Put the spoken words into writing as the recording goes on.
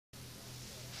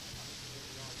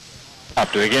Up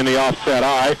to begin the offset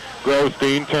eye.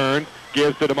 Grosstein turns,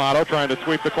 gives to D'Amato, trying to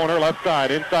sweep the corner left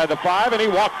side, inside the 5, and he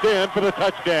walks in for the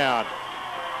touchdown.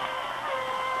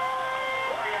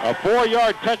 A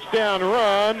 4-yard touchdown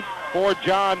run for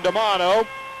John D'Amato,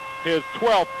 his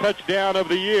 12th touchdown of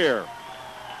the year.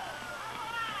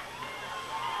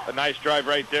 A nice drive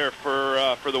right there for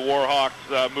the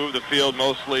Warhawks. Move the field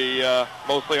mostly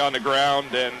on the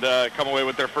ground and come away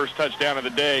with their first touchdown of the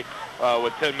day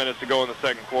with 10 minutes to go in the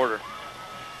second quarter.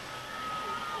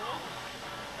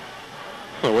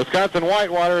 So Wisconsin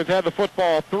Whitewater has had the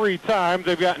football 3 times.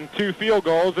 They've gotten 2 field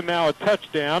goals and now a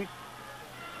touchdown.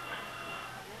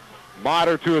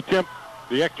 Motter to attempt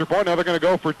the extra point. Now they're going to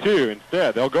go for 2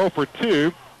 instead. They'll go for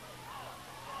 2.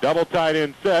 Double tight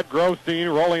end set.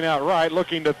 Grosstein rolling out right,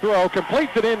 looking to throw.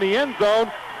 Completes it in the end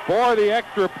zone for the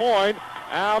extra point.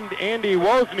 And Andy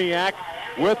Wozniak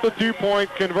with the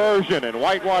 2-point conversion. And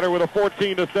Whitewater with a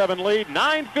 14-7 lead.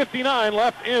 9:59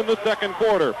 left in the second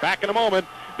quarter. Back in a moment.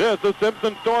 This is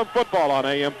Simpson Storm football on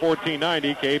AM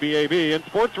 1490 KBAB and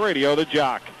Sports Radio The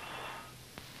Jock.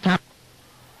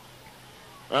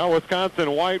 Well,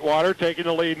 Wisconsin Whitewater taking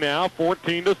the lead now,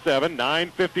 14-7,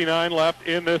 9:59 left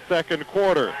in this second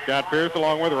quarter. Scott Pierce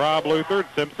along with Rob Luther,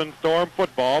 Simpson Storm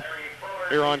football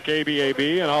here on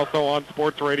KBAB and also on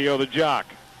Sports Radio The Jock.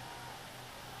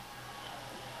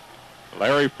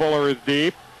 Larry Fuller is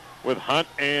deep with Hunt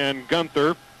and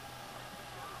Gunther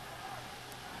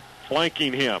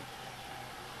flanking him.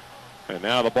 And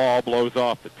now the ball blows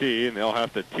off the tee, and they'll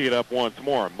have to tee it up once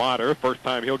more. Motter, first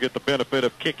time he'll get the benefit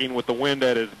of kicking with the wind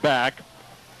at his back.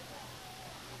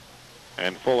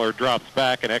 And Fuller drops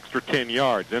back an extra 10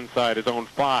 yards inside his own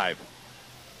 5.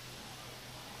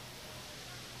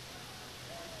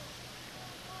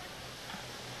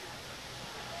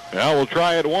 Now we'll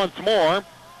try it once more.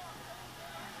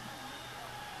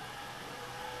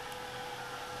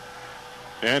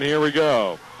 And here we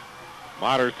go.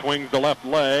 Motter swings the left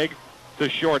leg. It's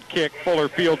a short kick. Fuller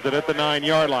fields it at the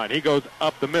 9-yard line. He goes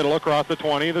up the middle across the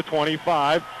 20, the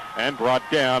 25, and brought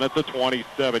down at the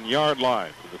 27-yard line.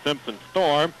 So the Simpson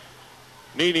Storm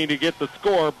needing to get the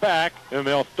score back, and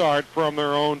they'll start from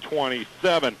their own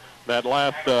 27. That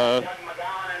last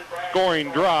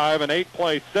scoring drive, an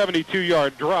 8-play,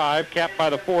 72-yard drive, capped by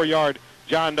the 4-yard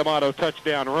John D'Amato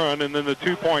touchdown run, and then the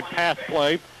 2-point pass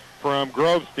play from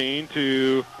Grosstein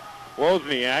to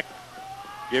Wozniak,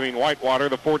 giving Whitewater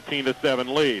the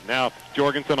 14-7 lead. Now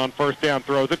Jorgensen on first down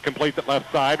throws it, completes it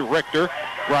left side. Richter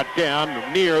brought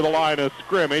down near the line of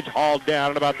scrimmage, hauled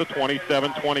down at about the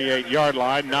 27, 28-yard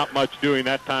line. Not much doing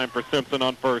that time for Simpson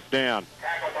on first down.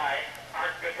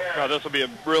 Now this will be a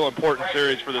real important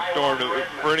series for the Storm,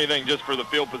 for anything just for the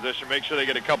field position. Make sure they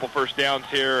get a couple first downs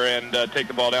here and take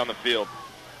the ball down the field.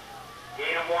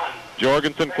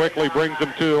 Jorgensen quickly brings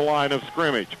them to the line of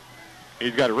scrimmage.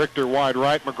 He's got Richter wide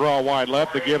right, McGraw wide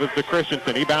left. The give is to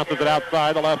Christensen. He bounces it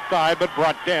outside the left side, but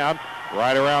brought down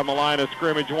right around the line of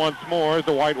scrimmage once more as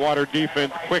the Whitewater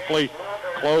defense quickly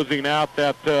closing out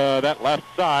that left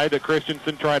side that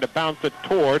Christensen tried to bounce it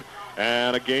toward,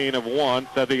 and a gain of 1,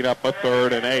 setting up a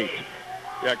 3rd and 8.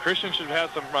 Yeah, Christensen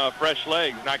has some fresh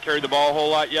legs. Not carried the ball a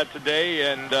whole lot yet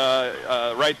today, and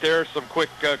right there, some quick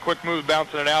move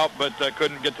bouncing it out, but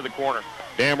couldn't get to the corner.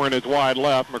 Dameron is wide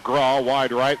left, McGraw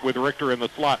wide right with Richter in the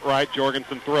slot right.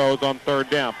 Jorgensen throws on third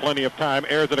down. Plenty of time,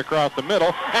 airs it across the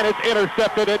middle, and it's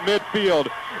intercepted at midfield.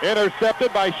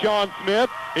 Intercepted by Sean Smith.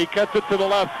 He cuts it to the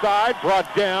left side,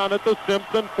 brought down at the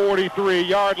Simpson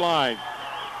 43-yard line.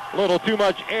 A little too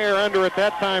much air under it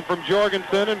that time from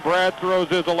Jorgensen, and Brad throws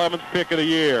his 11th pick of the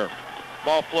year.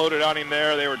 Ball floated on him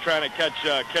there. They were trying to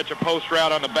catch a post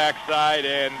route on the backside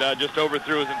and just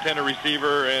overthrew his intended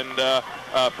receiver, and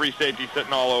free safety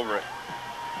sitting all over it.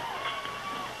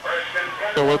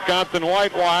 So Wisconsin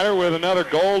Whitewater with another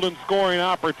golden scoring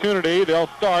opportunity. They'll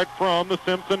start from the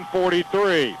Simpson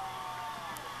 43.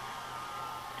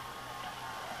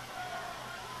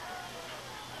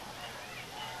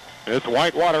 This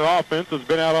Whitewater offense has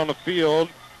been out on the field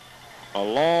a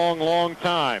long, long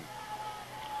time.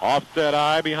 Offset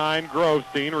eye behind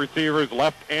Grosstein. Receivers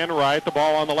left and right. The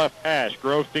ball on the left hash.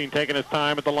 Grosstein taking his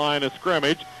time at the line of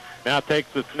scrimmage. Now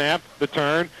takes the snap, the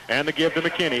turn, and the give to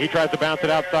McKinney. He tries to bounce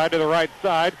it outside to the right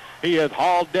side. He is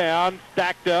hauled down,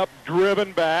 stacked up,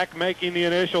 driven back, making the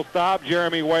initial stop.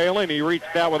 Jeremy Whalen, he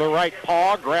reached out with a right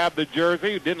paw, grabbed the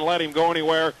jersey, didn't let him go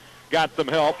anywhere, got some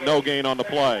help, no gain on the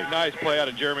play. Nice play out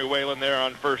of Jeremy Whalen there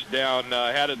on first down.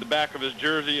 Had it at the back of his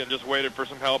jersey and just waited for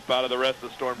some help out of the rest of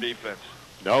the Storm defense.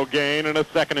 No gain, and a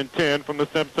 2nd and 10 from the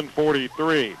Simpson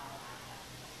 43.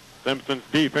 Simpson's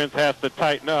defense has to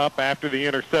tighten up after the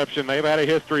interception. They've had a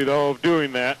history, though, of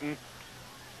doing that and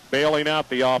bailing out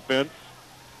the offense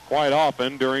quite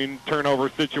often during turnover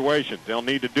situations. They'll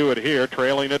need to do it here,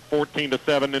 trailing at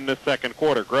 14-7 in the second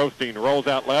quarter. Grosstein rolls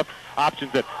out left,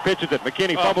 options it, pitches it.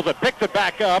 McKinney fumbles it, picks it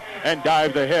back up, and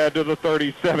dives ahead to the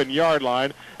 37-yard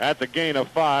line. That's a gain of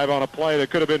 5 on a play that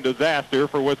could have been disaster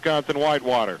for Wisconsin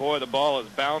Whitewater. Boy, the ball is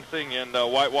bouncing in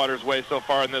Whitewater's way so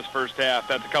far in this first half.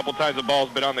 That's a couple times the ball's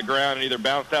been on the ground and either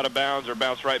bounced out of bounds or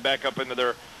bounced right back up into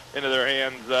their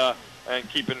hands and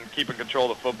keeping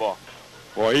control of the football.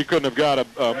 Well, he couldn't have got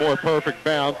a more perfect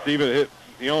bounce. The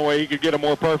only way he could get a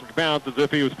more perfect bounce is if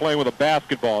he was playing with a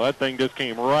basketball. That thing just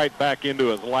came right back into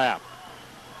his lap.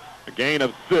 A gain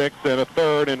of 6 and a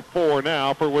 3rd and 4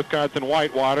 now for Wisconsin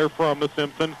Whitewater from the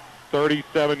Simpson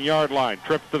 37-yard line.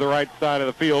 Trips to the right side of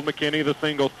the field. McKinney, the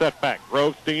single setback.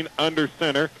 Grosstein under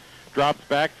center. Drops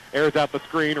back, airs out the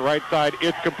screen, right side.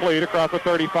 It's complete across the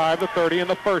 35, the 30, and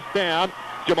the first down.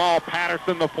 Jamal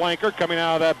Patterson, the flanker, coming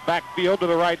out of that backfield to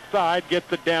the right side,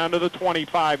 gets it down to the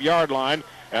 25-yard line,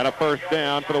 and a first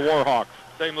down for the Warhawks.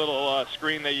 Same little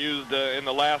screen they used in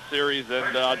the last series,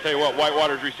 and I'll tell you what,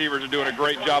 Whitewater's receivers are doing a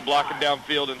great job blocking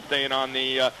downfield and staying on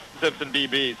the Simpson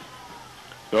DBs.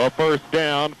 So a first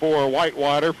down for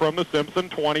Whitewater from the Simpson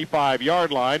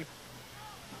 25-yard line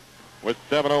with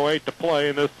 7:08 to play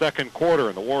in this second quarter,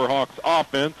 and the Warhawks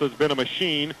offense has been a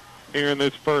machine here in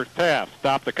this first half.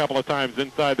 Stopped a couple of times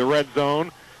inside the red zone,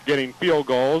 getting field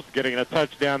goals, getting a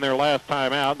touchdown their last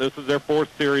time out. This is their 4th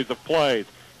series of plays.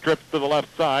 Trips to the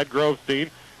left side. Grosstein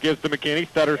gives to McKinney.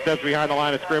 Stutter steps behind the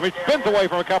line of scrimmage, spins away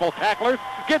from a couple of tacklers,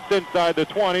 gets inside the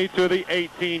 20 to the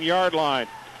 18-yard line.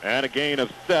 And a gain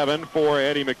of 7 for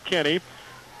Eddie McKinney.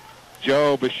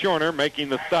 Joe Bishorner making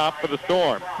the stop for the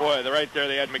Storm. Boy, right there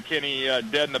they had McKinney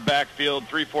dead in the backfield,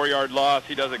 3-4 yard loss.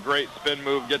 He does a great spin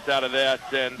move, gets out of that,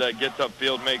 and gets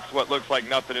upfield, makes what looks like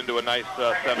nothing into a nice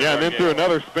 7-yard Yeah, and then gain. threw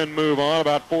another spin move on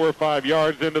about 4 or 5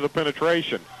 yards into the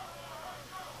penetration.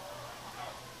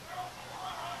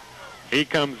 He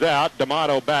comes out,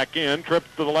 D'Amato back in, trips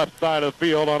to the left side of the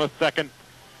field on a 2nd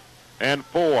and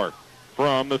 4.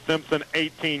 From the Simpson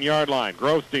 18-yard line.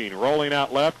 Grosstein rolling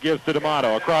out left, gives to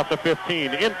D'Amato across the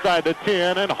 15, inside the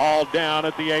 10, and hauled down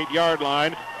at the 8-yard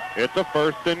line. It's a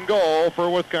 1st and goal for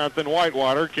Wisconsin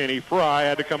Whitewater. Kenny Fry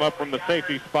had to come up from the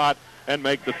safety spot and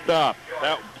make the stop.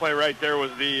 That play right there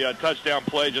was the touchdown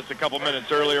play just a couple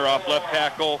minutes earlier off left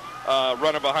tackle,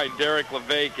 running behind Derek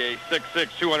LeVake, a 6'6",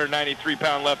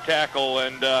 293-pound left tackle,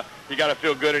 and you got to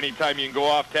feel good anytime you can go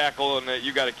off tackle, and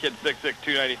you got a kid 6'6",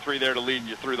 293 there to lead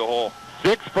you through the hole.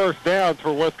 6 first downs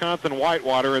for Wisconsin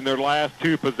Whitewater in their last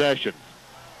 2 possessions,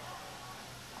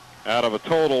 out of a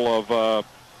total of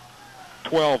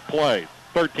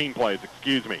 13 plays,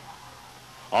 excuse me.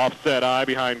 Offset eye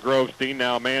behind Grosstein.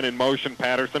 Now man in motion.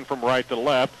 Patterson from right to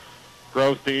left.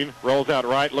 Grosstein rolls out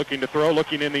right, looking to throw,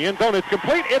 looking in the end zone. It's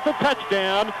complete. It's a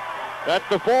touchdown. That's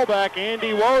the fullback,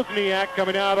 Andy Wozniak,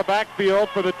 coming out of the backfield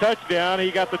for the touchdown.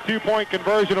 He got the 2-point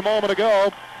conversion a moment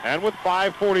ago. And with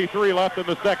 5:43 left in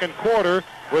the second quarter,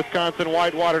 Wisconsin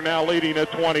Whitewater now leading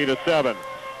at 20-7.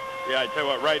 Yeah, I tell you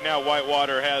what, right now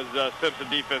Whitewater has Simpson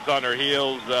defense on their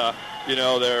heels.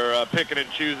 They're picking and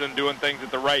choosing, doing things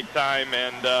at the right time,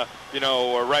 and,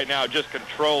 right now just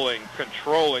controlling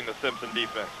the Simpson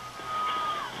defense.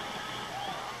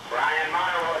 Brian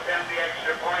Motter will attempt the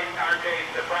extra point. RJ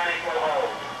Stefanik will hold.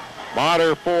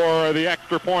 Motter for the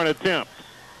extra point attempt.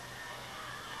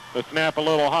 The snap a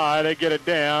little high. They get it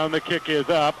down. The kick is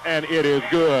up, and it is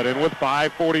good. And with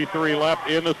 5:43 left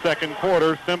in the second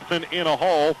quarter, Simpson in a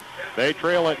hole. They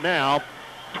trail it now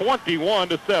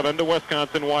 21-7 to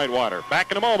Wisconsin Whitewater.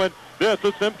 Back in a moment. This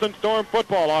is Simpson Storm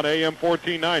football on AM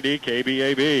 1490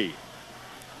 KBAB.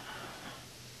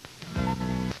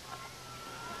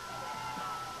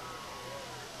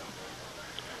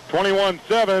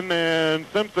 (21-7), and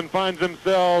Simpson finds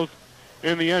themselves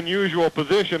in the unusual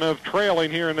position of trailing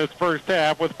here in this first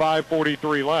half with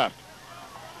 5:43 left.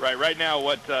 Right now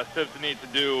what Simpson needs to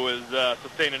do is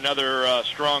sustain another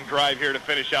strong drive here to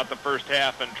finish out the first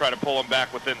half and try to pull them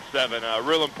back within 7.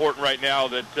 Real important right now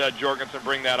that Jorgensen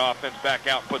bring that offense back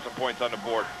out and put some points on the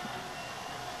board.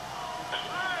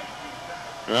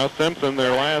 Well, Simpson,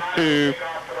 their last 2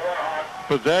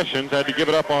 possessions, had to give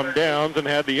it up on downs and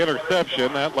had the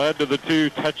interception. That led to the 2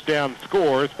 touchdown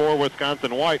scores for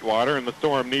Wisconsin Whitewater, and the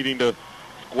Storm needing to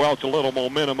squelch a little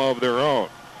momentum of their own.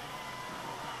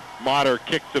 Motter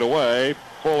kicks it away.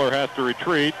 Fuller has to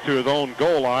retreat to his own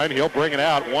goal line. He'll bring it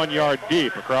out 1 yard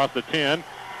deep across the 10.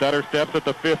 Stutter steps at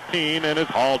the 15 and is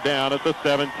hauled down at the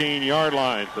 17-yard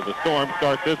line. So the Storm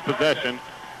start this possession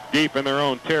deep in their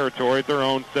own territory at their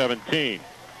own 17.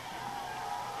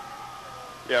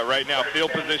 Yeah, right now,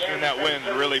 field position in that wind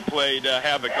really played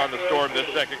havoc on the Storm this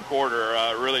second quarter.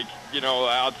 Really,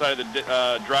 outside of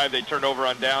the drive they turned over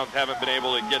on downs, haven't been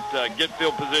able to get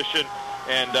field position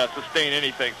and sustain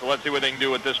anything. So let's see what they can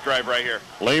do with this drive right here.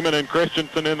 Lehman and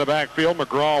Christensen in the backfield.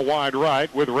 McGraw wide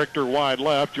right with Richter wide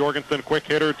left. Jorgensen quick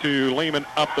hitter to Lehman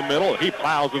up the middle. He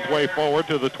plows his way forward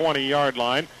to the 20-yard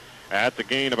line at the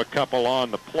gain of a couple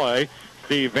on the play.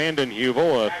 Steve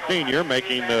Vandenheuvel, a senior,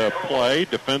 making the play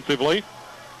defensively.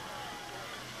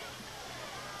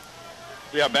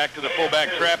 Yeah, back to the fullback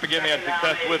trap again. They had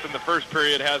success with in the first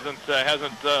period. Hasn't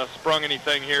sprung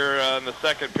anything here in the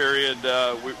second period.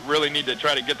 We really need to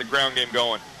try to get the ground game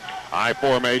going. High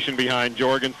formation behind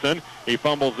Jorgensen. He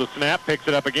fumbles the snap, picks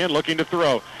it up again, looking to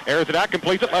throw. Airs it out,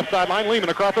 completes it, left sideline. Lehman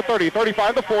across the 30,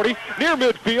 35, the 40, near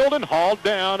midfield, and hauled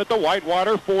down at the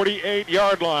Whitewater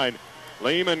 48-yard line.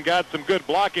 Lehman got some good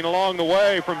blocking along the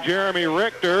way from Jeremy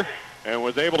Richter and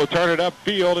was able to turn it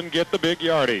upfield and get the big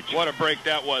yardage. What a break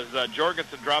that was.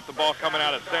 Jorgensen dropped the ball coming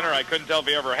out of center. I couldn't tell if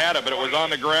he ever had it, but it was on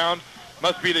the ground.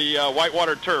 Must be the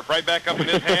Whitewater turf. Right back up in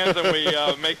his hands, and we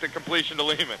make the completion to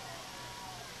Lehman.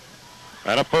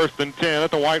 And a 1st and 10 at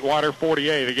the Whitewater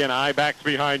 48. Again, I-backs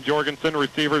behind Jorgensen,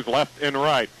 receivers left and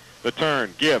right. The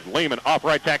turn, give, Lehman off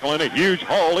right tackle in a huge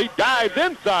hole. He dives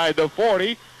inside the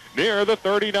 40 near the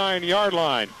 39-yard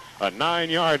line. A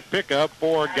 9-yard pickup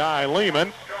for Guy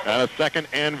Lehman. And a 2nd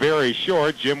and very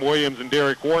short. Jim Williams and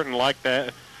Derek Wharton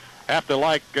have to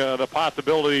like the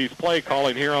possibilities play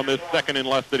calling here on this 2nd and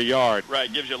less than a yard.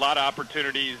 Right, gives you a lot of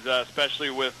opportunities,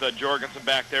 especially with Jorgensen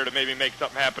back there, to maybe make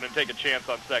something happen and take a chance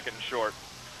on 2nd and short.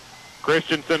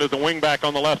 Christensen is a wingback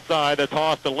on the left side. A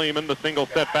toss to Lehman, the single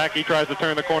setback. He tries to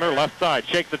turn the corner, left side,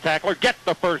 shakes the tackler, gets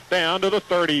the first down to the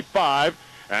 35.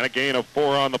 And a gain of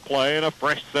 4 on the play and a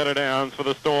fresh set of downs for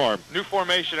the Storm. New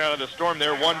formation out of the Storm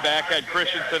there. One back had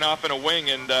Christensen off in a wing,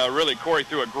 and really Corey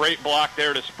threw a great block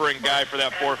there to spring Guy for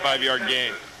that 4 or 5 yard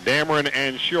gain. Dameron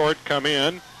and Short come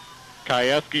in.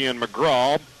 Kieski and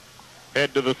McGraw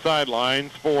head to the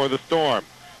sidelines for the Storm.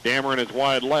 Dameron is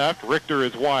wide left. Richter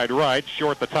is wide right.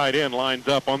 Short, the tight end, lines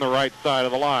up on the right side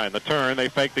of the line. The turn, they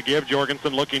fake the give.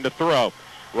 Jorgensen looking to throw.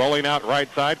 Rolling out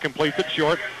right side, completes it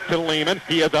short to Lehman.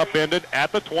 He is upended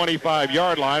at the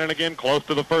 25-yard line, and again close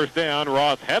to the first down.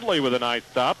 Ross Headley with a nice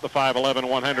stop, the 5'11",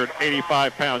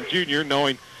 185-pound junior,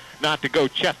 knowing not to go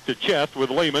chest to chest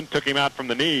with Lehman, took him out from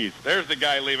the knees. There's the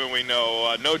Guy Lehman we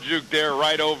know. No juke there,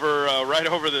 right over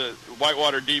the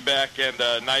Whitewater D-back, and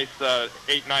a nice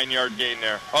 8-9 yard gain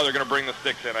there. Oh, they're going to bring the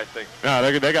sticks in, I think. No,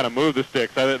 they got to move the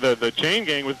sticks. The chain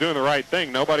gang was doing the right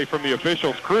thing. Nobody from the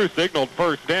officials' crew signaled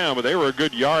first down, but they were a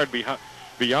good yard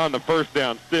beyond the first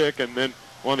down stick, and then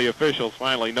one of the officials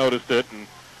finally noticed it, and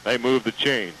they moved the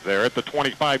chains. They're at the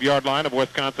 25-yard line of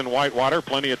Wisconsin-Whitewater.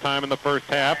 Plenty of time in the first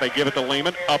half. They give it to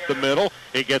Lehman up the middle.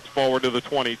 He gets forward to the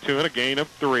 22 and a gain of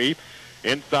 3.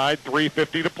 Inside,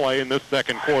 3:50 to play in this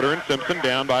second quarter, and Simpson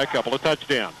down by a couple of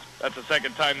touchdowns. That's the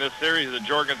second time this series that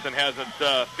Jorgensen hasn't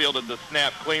fielded the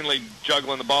snap cleanly,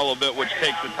 juggling the ball a little bit, which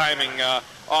takes the timing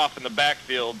off in the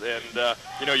backfield. And,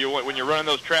 when you're running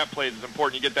those trap plays, it's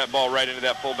important you get that ball right into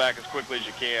that fullback as quickly as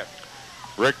you can.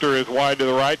 Richter is wide to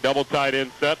the right, double tight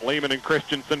end set. Lehman and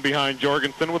Christensen behind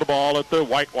Jorgensen with the ball at the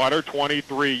Whitewater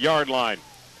 23-yard line.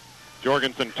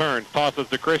 Jorgensen turns, tosses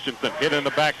to Christensen, hit in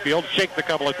the backfield, shakes a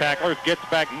couple of tacklers, gets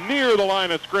back near the line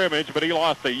of scrimmage, but he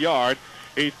lost a yard.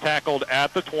 He's tackled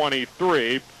at the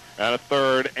 23, and a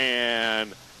 3rd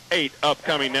and 8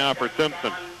 upcoming now for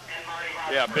Simpson.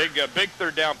 Yeah, big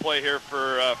third down play here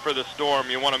for the Storm.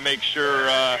 You want to make sure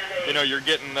you're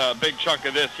getting a big chunk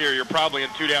of this here. You're probably in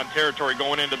 2-down territory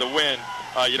going into the win.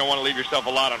 You don't want to leave yourself a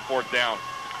lot on 4th down.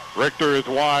 Richter is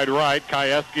wide right.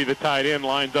 Kieski, the tight end,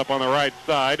 lines up on the right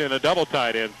side in a double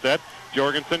tight end set.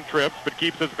 Jorgensen trips but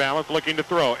keeps his balance, looking to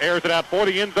throw. Airs it out for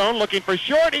the end zone, looking for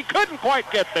Short. He couldn't quite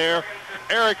get there.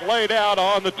 Eric laid out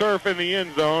on the turf in the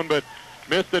end zone, but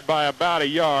missed it by about a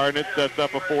yard, and it sets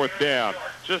up a 4th down.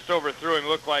 Just overthrew him.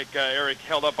 Looked like Eric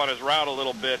held up on his route a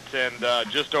little bit and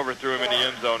just overthrew him in the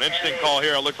end zone. Interesting call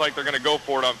here. It looks like they're going to go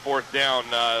for it on 4th down.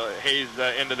 Hayes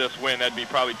into this win. That'd be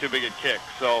probably too big a kick.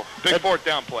 So big 4th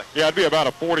down play. Yeah, it'd be about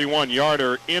a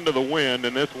 41-yarder into the wind,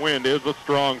 and this wind is a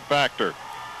strong factor.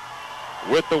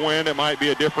 With the wind, it might be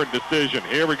a different decision.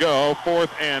 Here we go,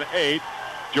 4th and 8.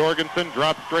 Jorgensen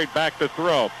drops straight back to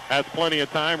throw. Has plenty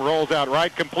of time, rolls out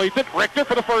right, completes it. Richter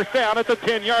for the first down at the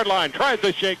 10-yard line. Tries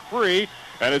to shake free,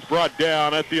 and is brought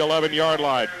down at the 11-yard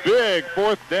line. Big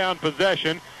 4th down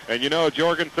possession, and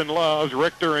Jorgensen loves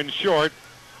Richter and Short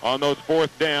on those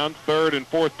fourth down, third and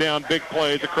fourth down big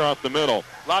plays across the middle.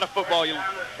 A lot of football,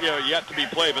 yet to be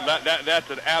played, but that's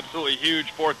an absolutely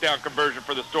huge fourth down conversion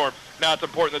for the Storm. Now it's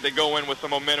important that they go in with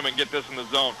some momentum and get this in the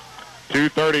zone.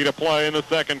 2:30 to play in the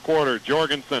second quarter.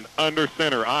 Jorgensen under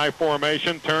center, I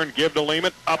formation, turn, give to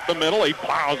Lehman, up the middle. He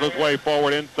plows his way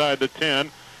forward inside the 10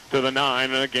 to the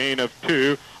 9, and a gain of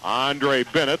 2. Andre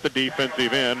Bennett, the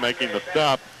defensive end, making the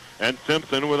stop, and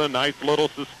Simpson with a nice little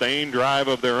sustained drive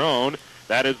of their own.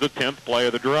 That is the 10th play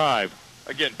of the drive.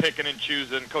 Again, picking and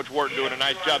choosing. Coach Wharton doing a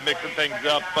nice job mixing things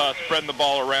up, spreading the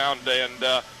ball around,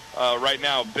 and right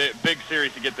now, big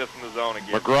series to get this in the zone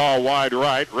again. McGraw wide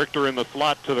right, Richter in the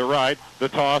slot to the right. The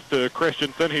toss to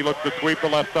Christensen. He looks to sweep the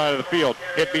left side of the field.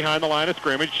 Hit behind the line of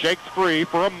scrimmage, shakes free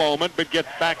for a moment, but gets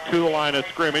back to the line of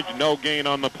scrimmage. No gain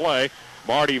on the play.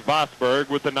 Marty Vosberg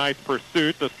with a nice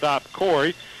pursuit to stop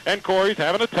Corey. And Corey's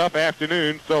having a tough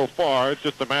afternoon so far. It's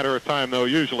just a matter of time, though,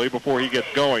 usually, before he gets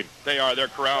going. They are. They're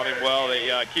corralling him well.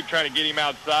 They keep trying to get him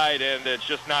outside, and it's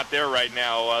just not there right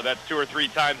now. That's 2 or 3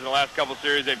 times in the last couple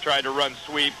series they've tried to run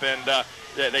sweep, and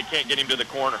they can't get him to the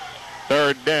corner.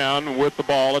 Third down with the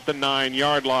ball at the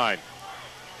 9-yard line.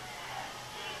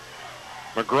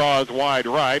 McGraw is wide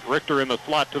right. Richter in the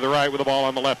slot to the right with the ball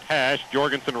on the left hash.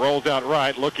 Jorgensen rolls out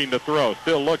right, looking to throw.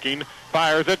 Still looking.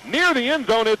 Fires it near the end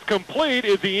zone. It's complete.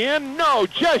 Is he in? No,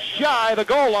 just shy of the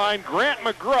goal line. Grant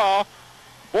McGraw.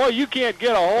 Boy, you can't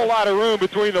get a whole lot of room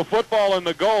between the football and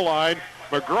the goal line.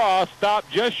 McGraw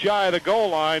stopped just shy of the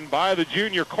goal line by the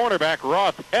junior cornerback,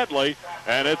 Ross Headley.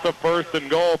 And it's a 1st and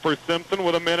goal for Simpson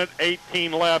with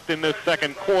 1:18 left in this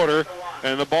second quarter.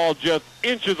 And the ball just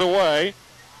inches away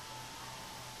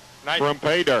from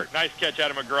pay dirt. Nice catch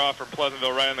out of McGraw from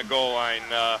Pleasantville right on the goal line.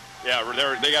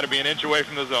 They got to be an inch away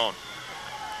from the zone.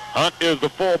 Hunt is the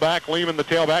fullback, Lehman the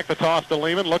tailback. The toss to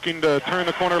Lehman, looking to turn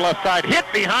the corner left side. Hit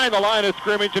behind the line of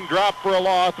scrimmage and dropped for a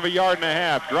loss of 1.5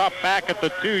 yards. Dropped back at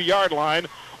the 2-yard line.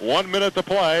 1 minute to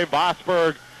play.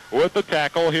 Vosberg with the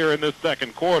tackle here in this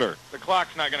second quarter. The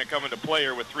clock's not going to come into play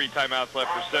here with 3 timeouts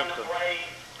left for Simpson.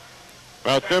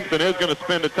 Well, Simpson is going to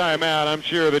spend a timeout. I'm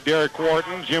sure that Derek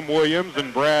Wharton, Jim Williams,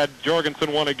 and Brad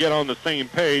Jorgensen want to get on the same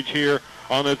page here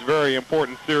on this very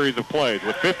important series of plays.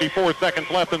 With 54 seconds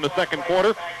left in the second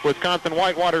quarter, Wisconsin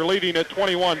Whitewater leading at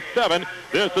 21-7.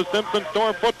 This is Simpson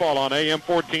Storm football on AM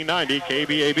 1490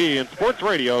 KBAB and Sports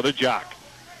Radio, The Jock.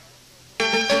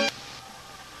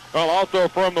 Well, also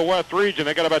from the West region,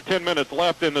 they got about 10 minutes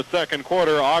left in the second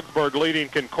quarter. Augsburg leading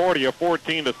Concordia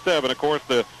 14-7. Of course,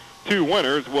 the 2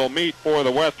 winners will meet for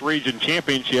the West Region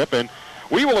Championship, and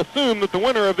we will assume that the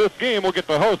winner of this game will get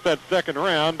to host that second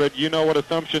round, but you know what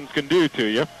assumptions can do to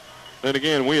you. Then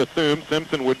again, we assume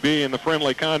Simpson would be in the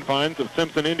friendly confines of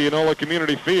Simpson Indianola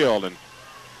Community Field, and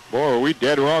boy, are we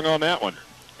dead wrong on that one.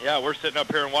 Yeah, we're sitting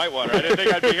up here in Whitewater. I didn't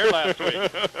think I'd be here last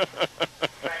week.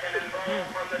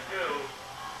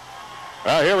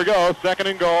 Here we go, 2nd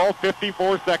and goal,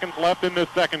 54 seconds left in this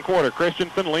second quarter.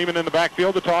 Christensen, Lehman in the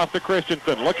backfield, the toss to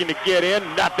Christensen, looking to get in,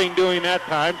 nothing doing that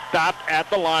time, stopped at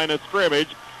the line of scrimmage,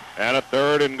 and a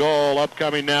 3rd and goal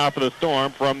upcoming now for the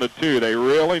Storm from the 2. They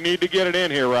really need to get it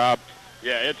in here, Rob.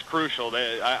 Yeah, it's crucial.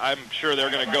 I'm sure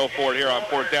they're going to go for it here on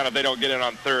 4th down. If they don't get in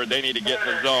on 3rd, they need to get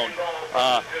in the zone.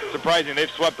 Surprising,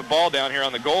 they've swept the ball down here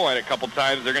on the goal line a couple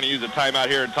times. They're going to use a timeout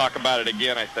here and talk about it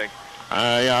again, I think.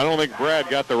 I don't think Brad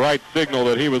got the right signal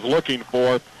that he was looking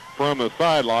for from the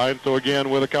sideline. So, again,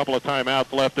 with a couple of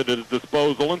timeouts left at his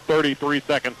disposal and 33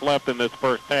 seconds left in this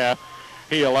first half,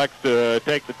 he elects to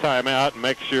take the timeout and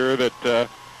make sure that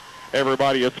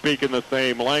everybody is speaking the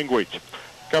same language.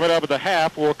 Coming up at the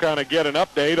half, we'll kind of get an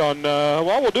update on,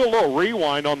 we'll do a little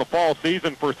rewind on the fall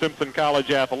season for Simpson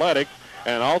College Athletics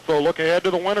and also look ahead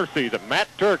to the winter season. Matt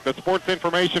Turk, the Sports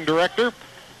Information Director,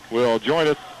 will join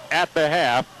us at the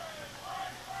half.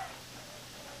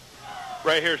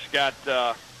 Right here, Scott,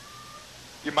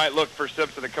 you might look for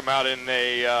Simpson to come out in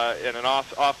an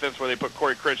offense where they put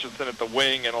Corey Christensen at the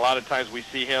wing, and a lot of times we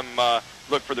see him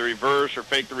look for the reverse or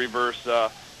fake the reverse,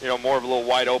 more of a little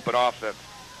wide-open offense.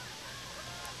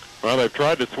 Well, they've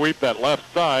tried to sweep that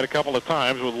left side a couple of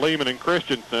times with Lehman and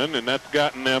Christensen, and that's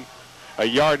gotten them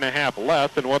 1.5 yards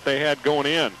less than what they had going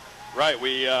in. Right,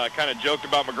 we kind of joked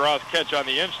about McGraw's catch on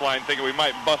the inch line, thinking we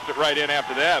might bust it right in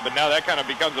after that, but now that kind of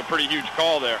becomes a pretty huge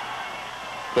call there.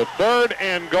 The 3rd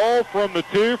and goal from the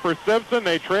 2 for Simpson.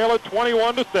 They trail it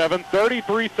 21-7.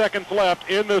 33 seconds left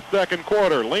in the second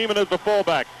quarter. Lehman is the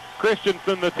fullback.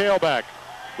 Christensen the tailback.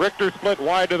 Richter split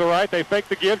wide to the right. They fake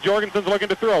the give. Jorgensen's looking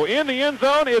to throw. In the end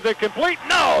zone. Is it complete?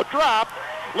 No! Dropped.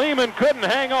 Lehman couldn't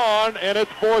hang on, and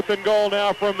it's 4th and goal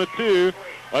now from the 2.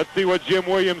 Let's see what Jim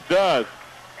Williams does.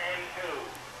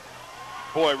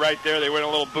 Boy, right there, they went a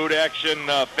little boot action,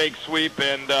 fake sweep,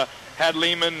 and had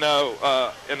Lehman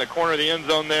in the corner of the end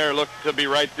zone there. Looked to be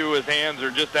right through his hands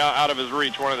or just out of his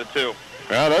reach, one of the two.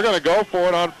 Yeah, they're going to go for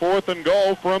it on 4th and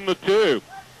goal from the 2.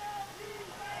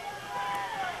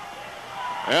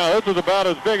 Yeah, this is about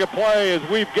as big a play as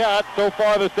we've got so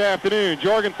far this afternoon.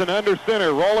 Jorgensen under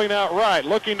center, rolling out right,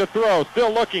 looking to throw,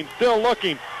 still looking, throw.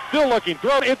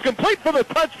 It's complete for the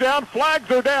touchdown. Flags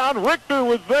are down. Richter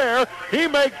was there. He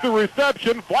makes the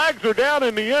reception. Flags are down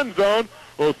in the end zone.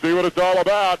 We'll see what it's all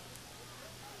about.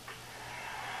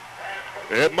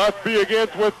 It must be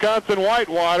against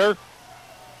Wisconsin-Whitewater.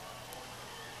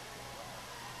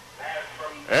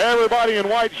 Everybody in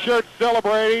white shirts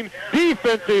celebrating.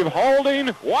 Defensive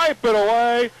holding. Wipe it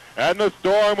away. And the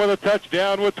Storm with a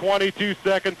touchdown with 22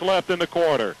 seconds left in the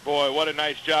quarter. Boy, what a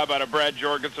nice job out of Brad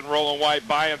Jorgensen, rolling white,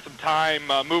 buying some time,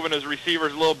 moving his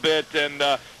receivers a little bit. And,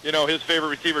 his favorite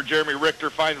receiver, Jeremy Richter,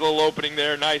 finds a little opening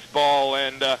there. Nice ball.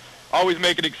 And always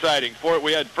make it exciting. For it,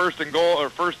 we had first and goal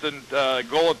at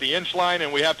the inch line,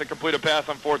 and we have to complete a pass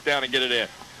on 4th down and get it in.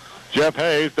 Jeff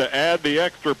Hayes to add the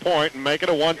extra point and make it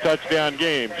a 1-touchdown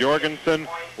game. Jorgensen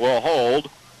will hold.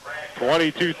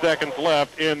 22 seconds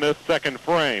left in this second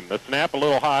frame. The snap a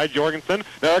little high. Jorgensen,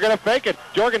 they're going to fake it.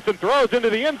 Jorgensen throws into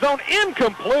the end zone.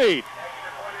 Incomplete.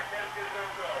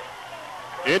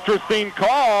 Interesting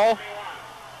call.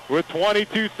 With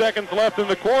 22 seconds left in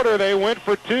the quarter, they went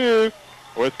for 2.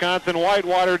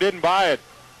 Wisconsin-Whitewater didn't buy it.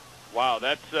 Wow,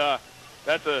 that's a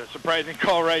surprising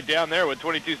call right down there. With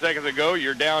 22 seconds to go,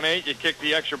 you're down 8, you kick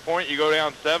the extra point, you go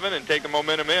down 7 and take the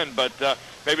momentum in. But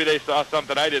maybe they saw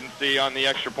something I didn't see on the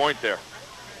extra point there.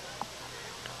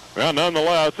 Well,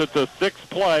 nonetheless, it's a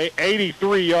 6-play,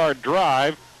 83-yard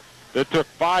drive that took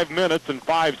 5 minutes and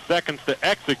 5 seconds to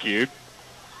execute.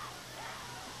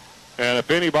 And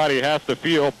if anybody has to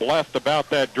feel blessed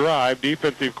about that drive,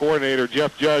 defensive coordinator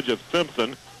Jeff Judge of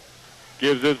Simpson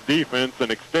gives his defense an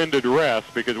extended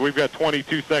rest because we've got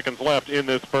 22 seconds left in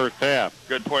this first half.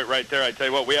 Good point right there. I tell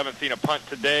you what, we haven't seen a punt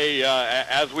today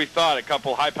as we thought. A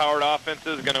couple high-powered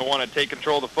offenses are going to want to take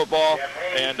control of the football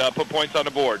and put points on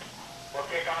the board. We'll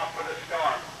kick off for the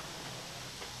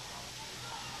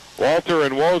Storm. Walter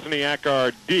and Wozniak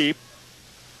are deep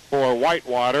for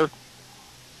Whitewater.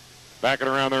 Backing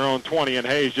around their own 20, and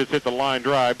Hayes just hit the line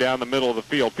drive down the middle of the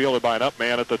field, fielded by an up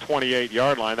man at the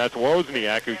 28-yard line. That's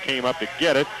Wozniak who came up to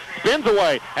get it. Spins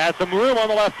away, has some room on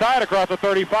the left side across the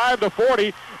 35 to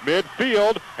 40.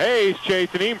 Midfield, Hayes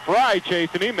chasing him, Fry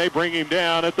chasing him. They bring him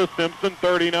down at the Simpson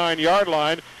 39-yard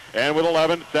line. And with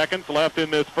 11 seconds left in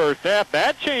this first half,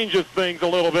 that changes things a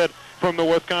little bit from the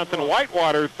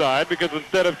Wisconsin-Whitewater side because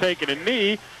instead of taking a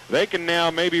knee, they can now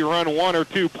maybe run 1 or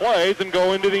 2 plays and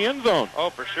go into the end zone. Oh,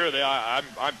 for sure.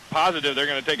 I'm positive they're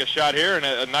going to take a shot here and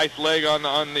a nice leg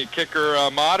on the kicker,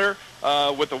 Motter.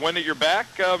 With the wind at your back,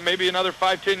 maybe another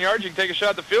 5-10 yards, you can take a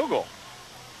shot at the field goal.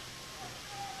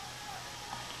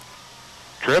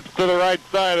 Trips to the right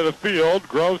side of the field.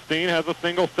 Grovestein has a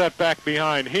single setback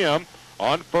behind him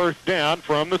on first down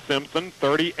from the Simpson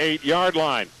 38-yard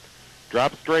line.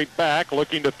 Drops straight back,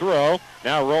 looking to throw.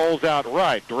 Now rolls out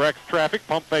right, directs traffic,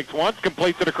 pump fakes once,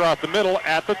 completes it across the middle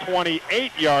at the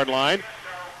 28-yard line.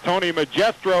 Tony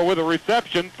Magestro with a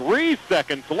reception, 3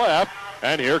 seconds left,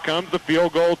 and here comes the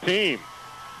field goal team.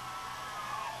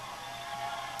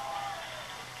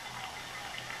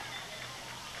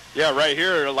 Yeah, right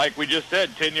here, like we just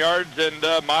said, 10 yards, and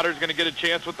Motter's going to get a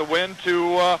chance with the win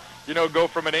to go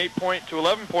from an 8-point to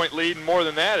 11-point lead, and more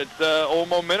than that, it's old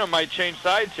momentum might change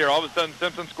sides here. All of a sudden,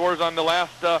 Simpson scores on the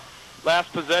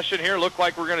last possession here. Look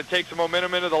like we're going to take some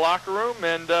momentum into the locker room,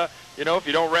 and if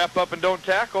you don't wrap up and don't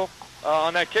tackle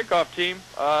on that kickoff team,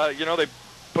 they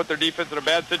put their defense in a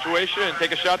bad situation and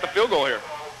take a shot at the field goal here.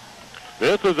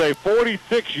 This is a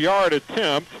 46-yard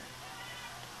attempt.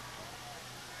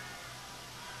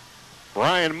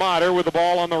 Brian Motter with the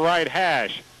ball on the right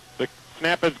hash. The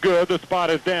snap is good. The spot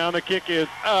is down. The kick is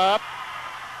up.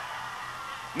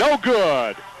 No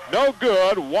good. No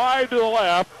good. Wide to the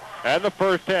left. And the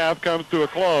first half comes to a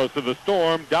close. So the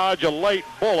Storm dodge a late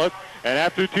bullet. And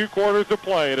after 2 quarters of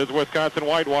play, it is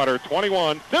Wisconsin-Whitewater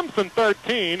 21, Simpson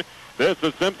 13. This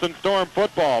is Simpson Storm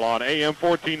football on AM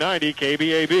 1490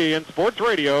 KBAB and Sports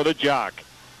Radio, The Jock.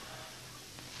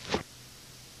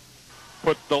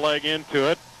 Puts the leg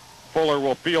into it. Fuller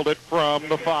will field it from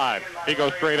the 5. He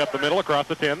goes straight up the middle across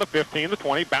the 10, the 15, the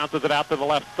 20, bounces it out to the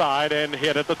left side and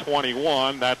hit at the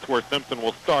 21. That's where Simpson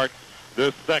will start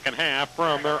this second half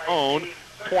from their own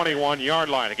 21-yard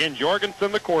line. Again,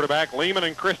 Jorgensen, the quarterback, Lehman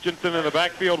and Christensen in the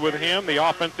backfield with him. The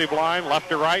offensive line, left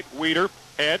to right, Weeder,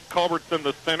 head, Culbertson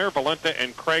the center, Valenta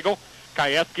and Kragel,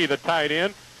 Kayeski the tight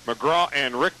end, McGraw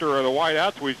and Richter are the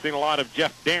wideouts. We've seen a lot of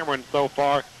Jeff Dameron so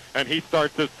far, and he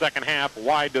starts his second half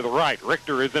wide to the right.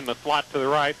 Richter is in the slot to the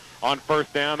right on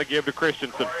first down. The give to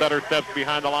Christensen. Sutter steps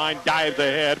behind the line, dives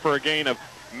ahead for a gain of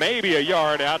maybe a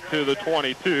yard out to the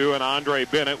 22, and Andre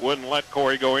Bennett wouldn't let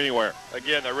Corey go anywhere.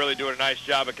 Again, they're really doing a nice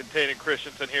job of containing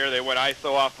Christensen here. They went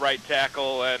ISO off right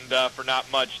tackle, and for not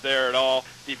much there at all,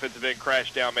 defensive end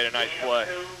crashed down, made a nice play.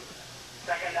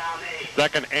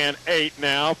 Second and 8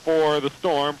 now for the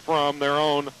Storm from their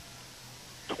own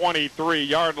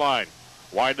 23-yard line.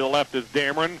 Wide to the left is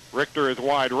Dameron. Richter is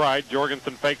wide right.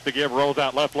 Jorgensen fakes the give, rolls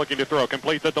out left, looking to throw.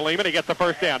 Completes it to Lehman. He gets the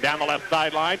first down. Down the left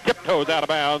sideline. Tiptoes out of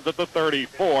bounds at the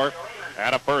 34.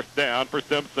 And a first down for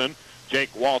Simpson.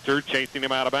 Jake Walter chasing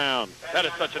him out of bounds. That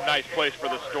is such a nice place for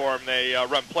the Storm. They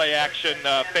run play action,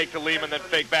 fake to Lehman, then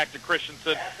fake back to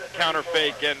Christensen, counter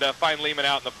fake, and find Lehman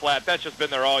out in the flat. That's just been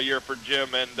there all year for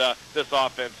Jim and this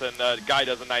offense, and Guy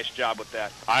does a nice job with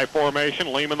that. I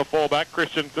formation, Lehman the fullback,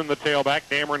 Christensen the tailback,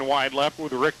 Dameron wide left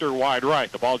with Richter wide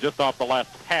right. The ball just off the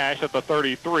left hash at the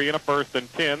 33 and a 1st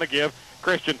and 10. The give.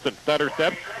 Christensen, stutter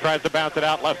step, tries to bounce it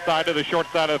out left side to the short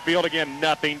side of the field. Again,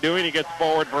 nothing doing. He gets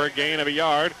forward for a gain of a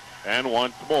yard. And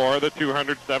once more, the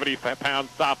 270-pound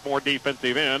sophomore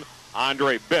defensive end,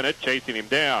 Andre Bennett, chasing him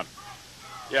down.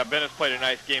 Yeah, Bennett's played a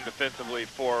nice game defensively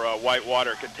for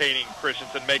Whitewater, containing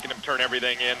Christensen, making him turn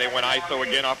everything in. They went ISO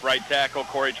again off right tackle.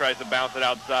 Corey tries to bounce it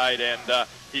outside, and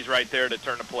he's right there to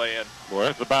turn the play in. Boy,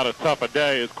 that's about as tough a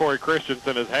day as Corey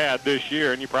Christensen has had this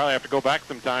year, and you probably have to go back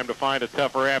some time to find a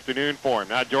tougher afternoon for him.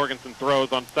 Now Jorgensen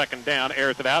throws on second down,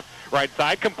 airs it out, right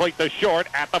side, complete the short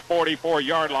at the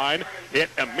 44-yard line. Hit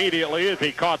immediately as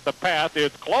he caught the pass.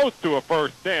 It's close to a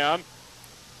first down,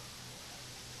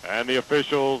 and the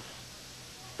officials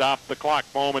stop the clock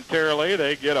momentarily.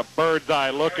 They get a bird's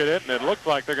eye look at it, and it looks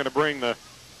like they're going to bring the...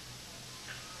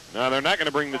 No, they're not going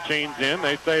to bring the chains in.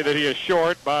 They say that he is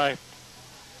short by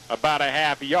about a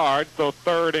half yard, so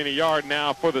 3rd and a yard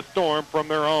now for the Storm from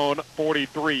their own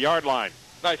 43-yard line.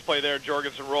 Nice play there.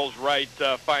 Jorgensen rolls right,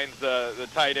 finds the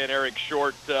tight end Eric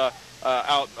Short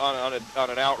out on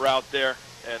an out route there,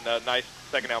 and nice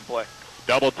second down play.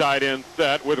 Double tight end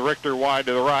set with Richter wide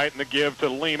to the right, and the give to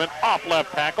Lehman off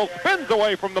left tackle, spins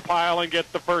away from the pile and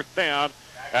gets the first down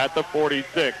at the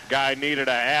 46. Guy needed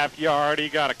a half yard. He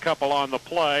got a couple on the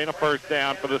play, and a first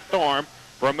down for the Storm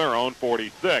from their own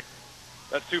 46.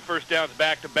 That's 2 first downs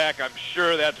back to back. I'm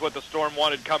sure that's what the Storm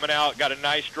wanted coming out. Got a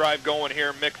nice drive going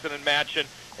here, mixing and matching,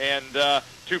 and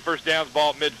 2 first downs, ball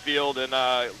at midfield, and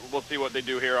we'll see what they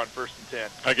do here on 1st and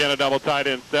 10. Again, a double tight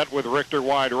end set with Richter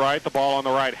wide right. The ball on the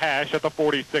right hash at the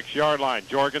 46-yard line.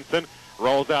 Jorgensen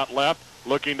rolls out left,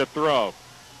 looking to throw.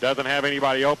 Doesn't have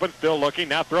anybody open, still looking.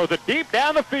 Now throws it deep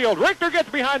down the field. Richter gets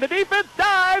behind the defense,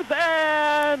 dives,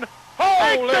 and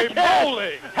holy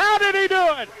moly! How did he do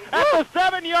it? At the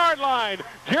 7-yard line,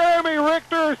 Jeremy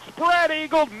Richter,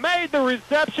 spread-eagled, made the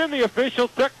reception. The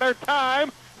officials took their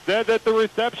time, said that the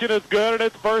reception is good, and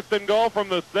it's 1st and goal from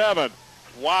the 7.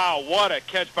 Wow, what a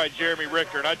catch by Jeremy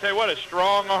Richter. And I tell you what, a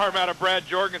strong arm out of Brad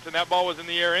Jorgensen. That ball was in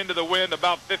the air, into the wind,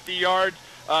 about 50 yards.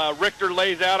 Richter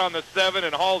lays out on the 7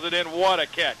 and hauls it in. What a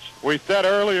catch. We said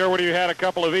earlier when he had a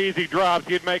couple of easy drops,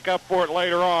 he'd make up for it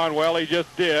later on. Well, he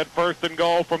just did. 1st and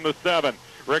goal from the 7.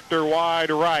 Richter wide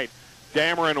right.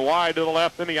 Dameron wide to the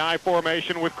left in the I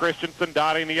formation with Christensen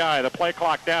dotting the I. The play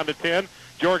clock down to 10.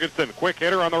 Jorgensen, quick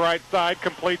hitter on the right side,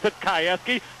 completes it.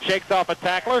 Kayeski shakes off a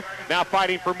tackler, now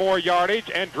fighting for more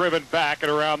yardage and driven back at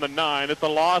around the 9. It's a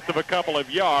loss of a couple of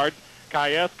yards.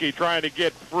 Kayeski trying to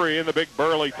get free, and the big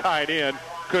burly tight end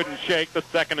couldn't shake the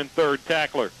 2nd and 3rd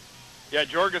tackler. Yeah,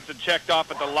 Jorgensen checked off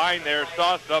at the line there,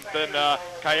 saw something.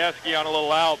 Kayeski on a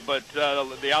little out, but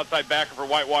the outside backer for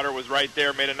Whitewater was right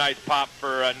there, made a nice pop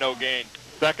for no gain.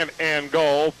 2nd and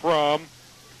goal from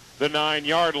the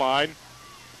 9-yard line.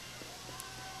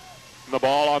 The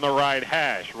ball on the right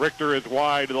hash. Richter is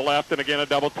wide to the left, and again a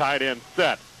double tight end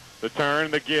set. The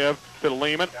turn, the give to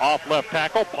Lehman, off left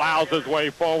tackle, plows his way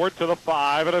forward to the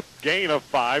 5 and a gain of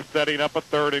 5, setting up a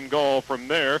 3rd and goal from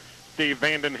there. Steve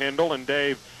Vandenhendel and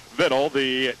Dave Vittle,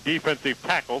 the defensive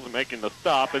tackles, making the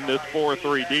stop in this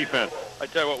 4-3 defense. I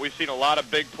tell you what, we've seen a lot of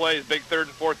big plays, big 3rd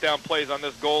and 4th down plays on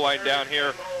this goal line down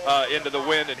here into the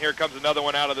wind, and here comes another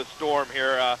one out of the Storm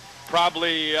here.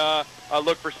 Probably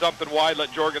look for something wide,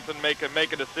 let Jorgensen make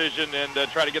a decision and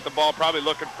try to get the ball, probably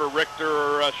looking for Richter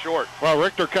or Short. Well,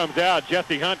 Richter comes out.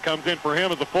 Jesse Hunt comes in for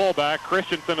him as a fullback.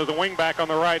 Christensen is a wingback on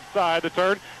the right side. The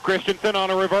turn, Christensen on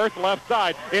a reverse left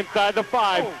side, inside the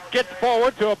 5. Gets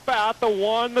forward to about the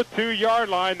 1, the 2-yard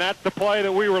line. That's the play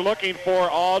that we were looking for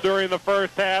all during the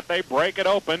first half. They break it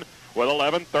open with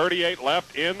 11:38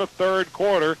 left in the 3rd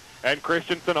quarter. and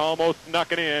Christensen almost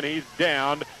snuck it in. He's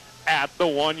down at the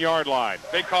 1-yard line.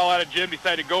 Big call out of Jim.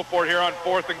 Decided to go for it here on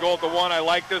 4th and goal at the 1. I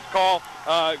like this call.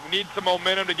 Need some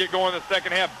momentum to get going in the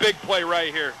second half. Big play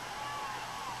right here.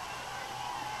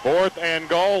 4th and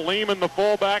goal. Lehman the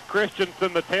fullback,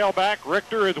 Christensen the tailback.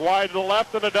 Richter is wide to the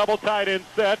left in a double tight end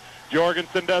set.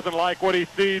 Jorgensen doesn't like what he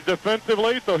sees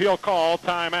defensively, so he'll call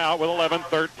timeout with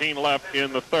 11:13 left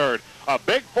in the third. A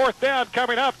big 4th down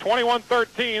coming up,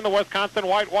 21-13, the Wisconsin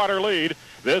Whitewater lead.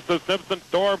 This is Simpson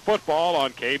Storm football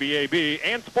on KBAB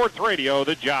and Sports Radio,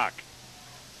 The Jock.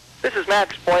 This is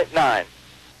match point 9.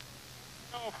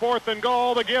 4th and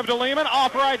goal, the give to Lehman.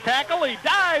 Off right tackle. He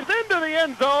dives into the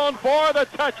end zone for the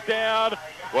touchdown.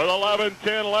 With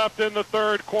 11:10 left in the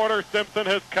third quarter, Simpson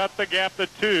has cut the gap to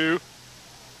 2.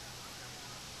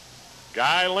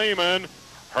 Guy Lehman,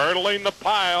 hurdling the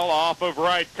pile off of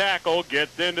right tackle,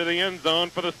 gets into the end zone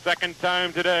for the second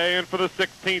time today and for the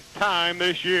 16th time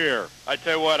this year. I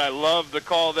tell you what, I love the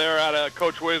call there out of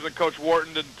Coach Williams and Coach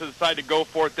Wharton to decide to go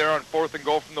for it there on 4th and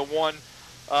goal from the 1.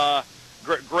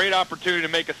 Great opportunity to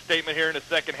make a statement here in the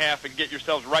second half and get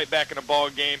yourselves right back in the ball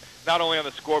game, not only on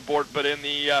the scoreboard but in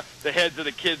the heads of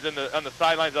the kids on the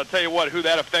sidelines. I'll tell you what, who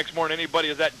that affects more than anybody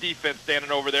is that defense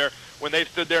standing over there. When they've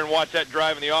stood there and watched that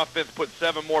drive and the offense put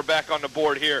 7 more back on the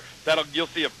board here, you'll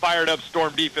see a fired-up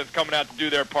Storm defense coming out to do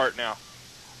their part now.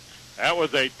 That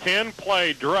was a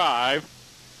 10-play drive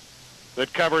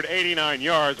that covered 89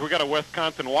 yards. We got a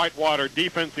Wisconsin Whitewater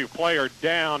defensive player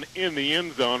down in the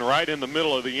end zone, right in the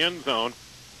middle of the end zone.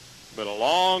 But a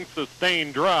long,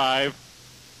 sustained drive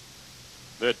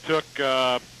that took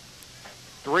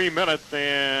 3 minutes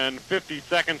and 50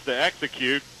 seconds to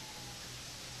execute.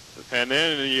 And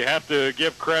then you have to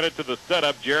give credit to the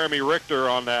setup, Jeremy Richter,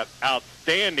 on that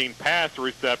outstanding pass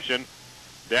reception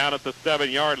down at the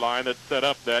 7-yard line that set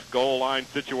up that goal line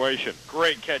situation.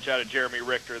 Great catch out of Jeremy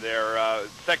Richter there.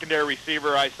 Secondary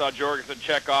receiver, I saw Jorgensen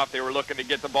check off. They were looking to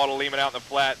get the ball to Lehman out in the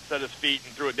flat, set his feet,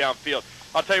 and threw it downfield.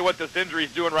 I'll tell you what this injury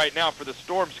is doing right now for the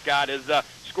Storm, Scott, is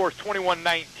scores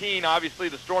 21-19. Obviously,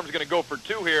 the Storm's going to go for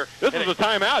 2 here. This is a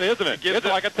timeout, isn't it? It's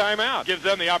like a timeout. Gives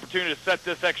them the opportunity to set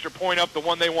this extra point up, the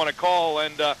one they want to call,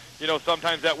 and,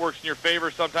 sometimes that works in your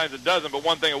favor, sometimes it doesn't, but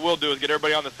one thing it will do is get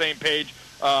everybody on the same page.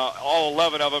 All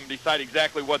 11 of them decide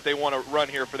exactly what they want to run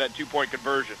here for that 2-point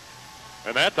conversion.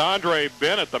 And that's Andre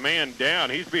Bennett, the man down.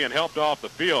 He's being helped off the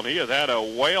field. He has had a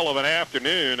whale of an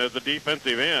afternoon as a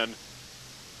defensive end.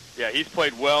 Yeah, he's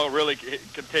played well. Really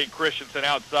could take Christensen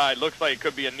outside. Looks like it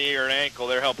could be a knee or an ankle.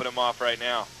 They're helping him off right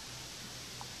now.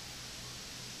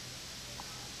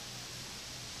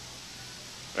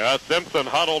 Simpson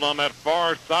huddled on that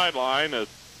far sideline as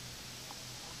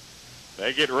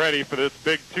they get ready for this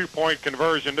big 2-point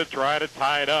conversion to try to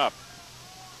tie it up.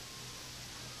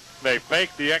 They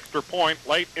faked the extra point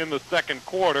late in the second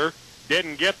quarter,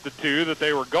 didn't get the 2 that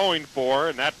they were going for,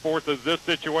 and that forces this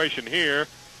situation here.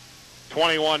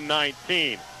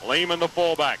 21-19. Lehman the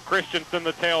fullback, Christensen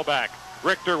the tailback,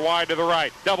 Richter wide to the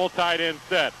right, double tight end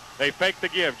set. They fake the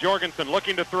give. Jorgensen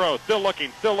looking to throw, still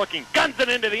looking, guns it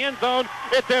into the end zone.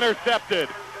 It's intercepted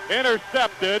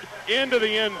into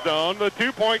the end zone. The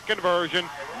 2-point conversion,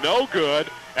 no good.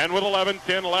 And with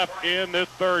 11:10 left in this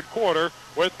third quarter,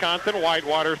 Wisconsin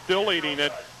Whitewater still leading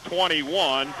it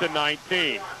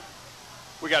 21-19.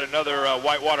 We got another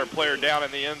Whitewater player down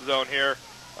in the end zone here.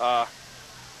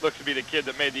 Looks to be the kid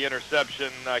that made the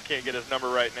interception. I can't get his number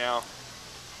right now.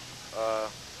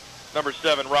 Number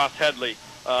 7, Ross Headley,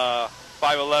 5'11",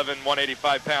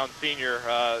 185-pound senior,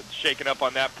 shaking up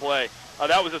on that play.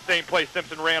 That was the same play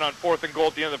Simpson ran on 4th and goal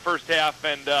at the end of the first half,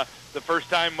 and the first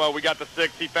time we got the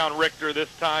 6, he found Richter. This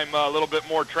time a little bit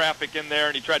more traffic in there,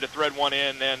 and he tried to thread one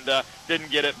in and didn't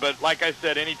get it. But like I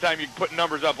said, anytime you put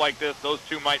numbers up like this, those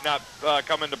 2 might not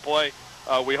come into play.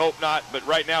 We hope not, but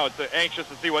right now it's anxious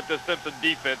to see what this Simpson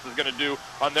defense is going to do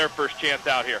on their first chance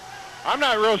out here. I'm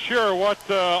not real sure what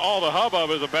all the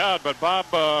hubbub is about, but Bob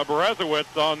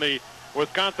Berezowitz on the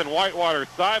Wisconsin Whitewater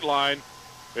sideline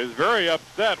is very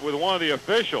upset with one of the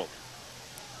officials.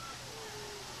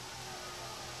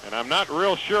 And I'm not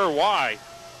real sure why.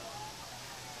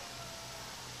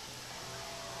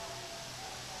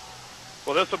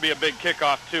 Well, this will be a big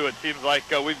kickoff, too. It seems like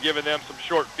we've given them some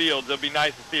short fields. It'll be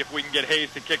nice to see if we can get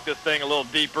Hayes to kick this thing a little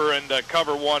deeper and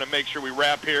cover one and make sure we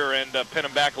wrap here and pin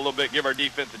them back a little bit, give our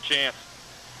defense a chance.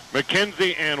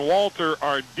 McKenzie and Walter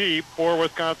are deep for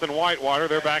Wisconsin Whitewater.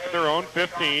 They're back at their own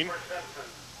 15.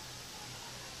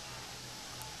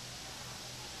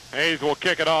 Hayes will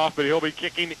kick it off, but he'll be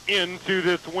kicking into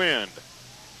this wind.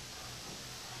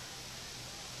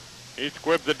 He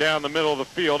squibs it down the middle of the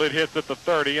field. It hits at the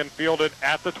 30 and fielded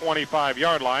at the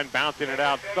 25-yard line, bouncing it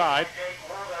outside.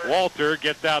 Walter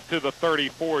gets out to the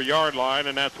 34-yard line,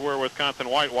 and that's where Wisconsin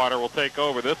Whitewater will take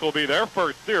over. This will be their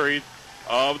first series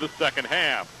of the second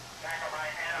half.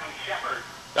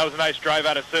 That was a nice drive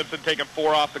out of Simpson, taking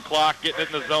 4 off the clock, getting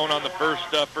it in the zone on the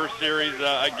first series.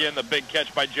 Again, the big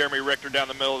catch by Jeremy Richter down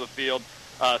the middle of the field,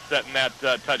 setting that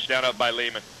touchdown up by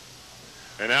Lehman.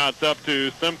 And now it's up to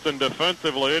Simpson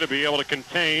defensively to be able to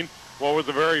contain what was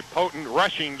a very potent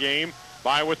rushing game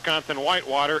by Wisconsin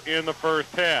Whitewater in the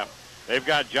first half. They've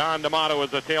got John D'Amato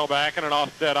as a tailback and an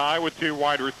offset eye with 2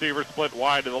 wide receivers split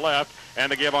wide to the left.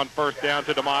 And the give on first down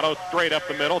to D'Amato, straight up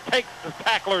the middle, takes the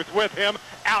tacklers with him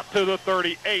out to the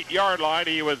 38-yard line.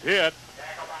 He was hit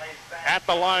at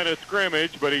the line of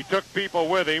scrimmage, but he took people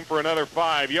with him for another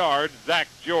 5 yards. Zach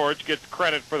George gets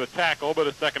credit for the tackle, but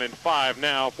a 2nd and 5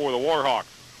 now for the Warhawks.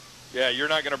 Yeah, you're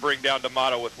not going to bring down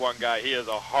D'Amato with one guy. He is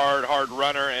a hard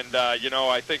runner, and,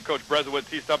 I think Coach Brezowitz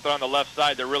sees something on the left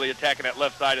side. They're really attacking that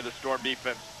left side of the Storm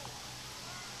defense.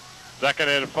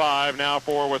 2nd and 5 now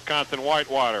for Wisconsin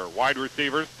Whitewater. Wide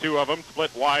receivers, 2 of them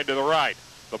split wide to the right.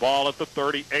 The ball at the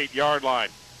 38-yard line.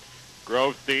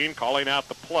 Grovestein calling out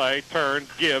the play, turns,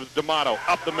 gives D'Amato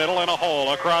up the middle in a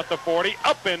hole across the 40,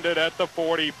 upended at the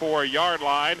 44-yard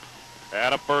line.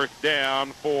 And a first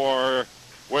down for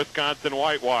Wisconsin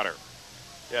Whitewater.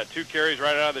 Yeah, 2 carries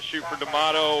right out of the chute for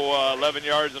D'Amato, 11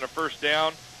 yards and a first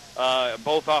down,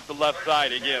 both off the left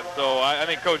side again. So I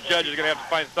think Coach Judge is going to have to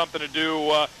find something to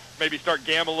do, maybe start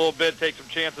gambling a little bit, take some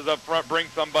chances up front, bring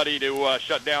somebody to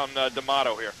shut down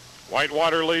D'Amato here.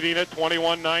 Whitewater leading at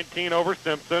 21-19 over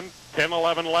Simpson.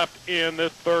 10-11 left in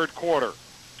this third quarter.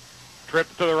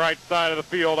 Trips to the right side of the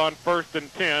field on 1st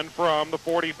and 10 from the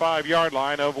 45-yard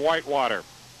line of Whitewater.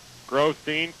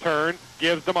 Grovestein turns,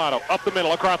 gives D'Amato up the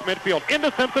middle across midfield into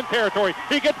Simpson territory.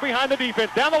 He gets behind the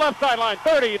defense down the left sideline.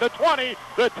 30, the 20,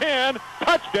 the 10.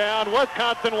 Touchdown,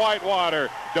 Wisconsin Whitewater.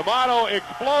 D'Amato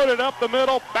exploded up the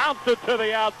middle, bounced it to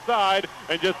the outside,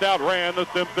 and just outran the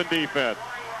Simpson defense.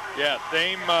 Yeah,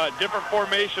 same, different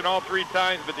formation all 3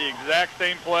 times, but the exact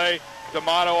same play.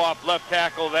 D'Amato off left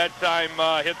tackle. That time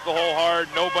hits the hole hard,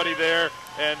 nobody there,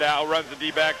 and outruns the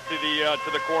D-backs to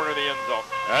the corner of the end zone.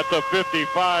 That's a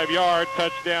 55-yard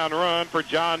touchdown run for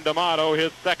John D'Amato,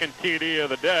 his 2nd TD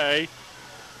of the day.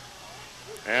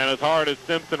 And as hard as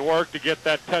Simpson worked to get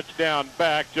that touchdown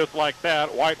back, just like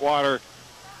that, Whitewater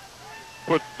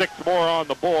puts 6 more on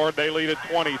the board. They lead at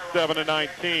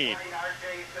 27-19.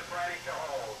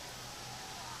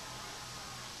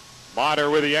 Motter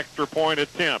with the extra point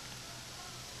attempt.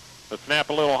 The snap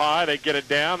a little high. They get it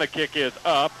down. The kick is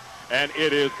up, and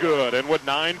it is good. And with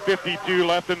 9:52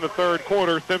 left in the third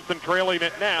quarter, Simpson trailing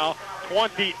it now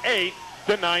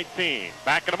 28-19.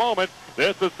 Back in a moment.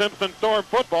 This is Simpson Storm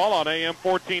football on AM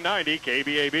 1490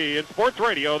 KBAB and Sports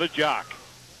Radio The Jock.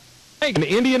 In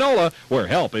Indianola, where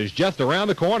help is just around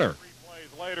the corner.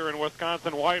 Later in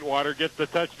Wisconsin, Whitewater gets the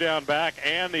touchdown back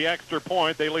and the extra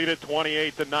point. They lead it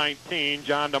 28-19.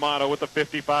 John D'Amato with a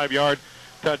 55-yard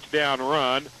touchdown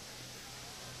run.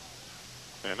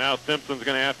 And now Simpson's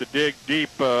going to have to dig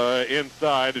deep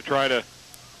inside to try to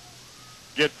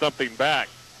get something back.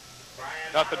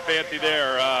 Nothing fancy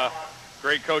there.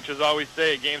 Great coaches always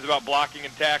say a game's about blocking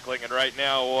and tackling, and right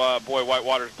now,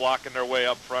 Whitewater's blocking their way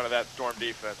up front of that Storm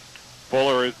defense.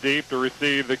 Fuller is deep to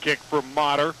receive the kick from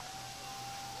Motter.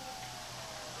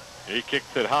 He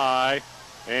kicks it high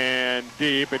and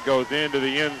deep. It goes into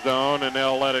the end zone, and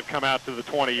they'll let it come out to the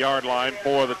 20-yard line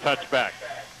for the touchback.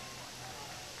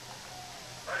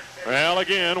 Well,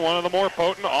 again, one of the more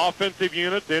potent offensive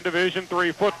units in Division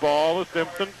III football, the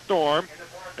Simpson Storm,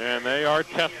 and they are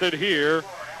tested here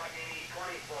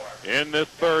in this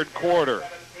third quarter.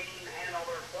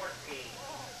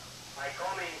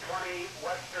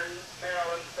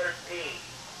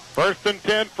 First and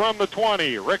 10 from the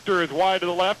 20. Richter is wide to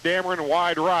the left, Dameron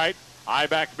wide right.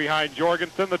 I-backs behind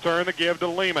Jorgensen. The turn, the give to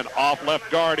Lehman. Off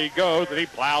left guard he goes, and he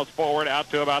plows forward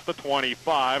out to about the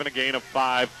 25, and a gain of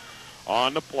 5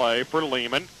 on the play for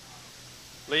Lehman.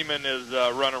 Lehman is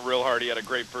running real hard. He had a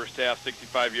great first half,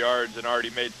 65 yards, and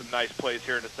already made some nice plays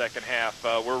here in the second half.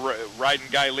 We're riding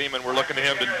Guy Lehman. We're looking to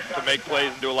him to make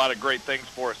plays and do a lot of great things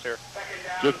for us here.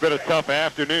 Just been a tough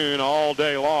afternoon all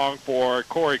day long for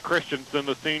Corey Christensen,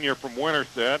 the senior from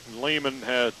Winterset, and Lehman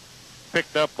has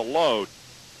picked up the load.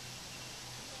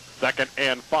 2nd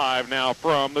and 5 now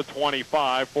from the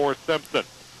 25 for Simpson.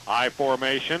 I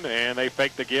formation, and they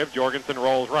fake the give. Jorgensen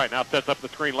rolls right. Now sets up the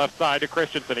screen left side to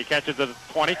Christensen. He catches it at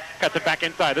the 20, cuts it back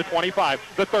inside, the 25,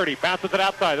 the 30, bounces it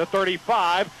outside, the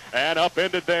 35, and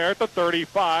upended there at the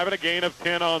 35, and a gain of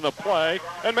 10 on the play.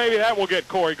 And maybe that will get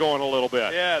Corey going a little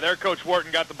bit. Yeah, there Coach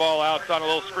Wharton got the ball out. It's on a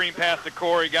little screen pass to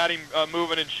Corey, got him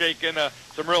moving and shaking.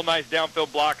 Some real nice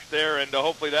downfield blocks there, and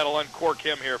hopefully that'll uncork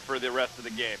him here for the rest of the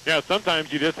game. Yeah,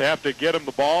 sometimes you just have to get them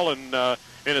the ball and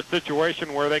in a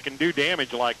situation where they can do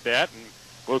damage like that, and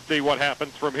we'll see what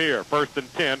happens from here. 1st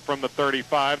and 10 from the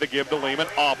 35 to give to Lehman.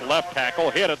 Off left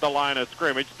tackle, hit at the line of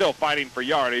scrimmage, still fighting for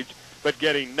yardage, but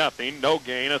getting nothing. No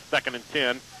gain, a 2nd and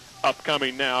 10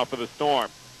 upcoming now for the Storm.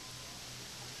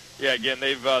 Yeah, again,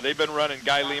 they've been running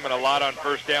Guy Lehman a lot on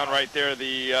first down right there.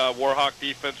 The Warhawk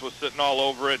defense was sitting all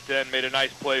over it and made a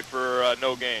nice play for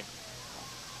no gain.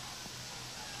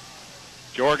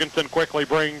 Jorgensen quickly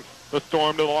brings the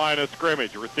Storm to the line of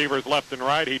scrimmage. Receivers left and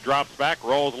right. He drops back,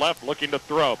 rolls left, looking to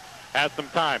throw. Has some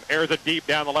time. Airs it deep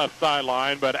down the left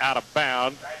sideline, but out of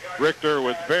bounds. Richter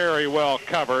was very well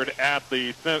covered at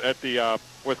the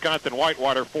Wisconsin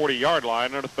Whitewater 40-yard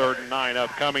line, and a 3rd and 9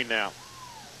 upcoming now.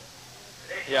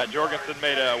 Yeah, Jorgensen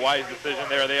made a wise decision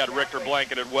there. They had Richter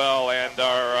blanketed well, and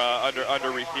our under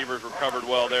receivers were covered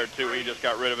well there too. He just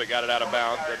got rid of it, got it out of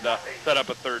bounds, and set up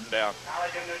a 3rd and down.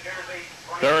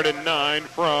 3rd and 9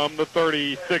 from the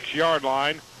 36-yard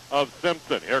line of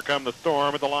Simpson. Here come the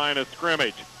Storm at the line of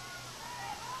scrimmage.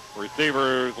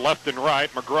 Receivers left and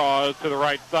right. McGraw is to the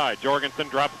right side. Jorgensen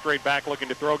drops straight back, looking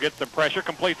to throw, gets some pressure,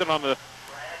 completes it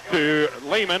to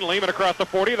Lehman. Lehman across the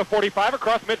 40, the 45,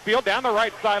 across midfield, down the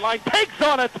right sideline, takes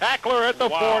on a tackler at the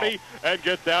 40, and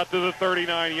gets out to the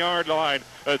 39-yard line.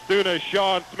 As soon as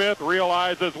Sean Smith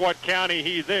realizes what county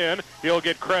he's in, he'll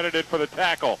get credited for the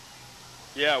tackle.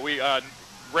 Yeah, we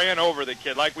ran over the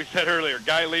kid. Like we said earlier,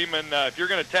 Guy Lehman, if you're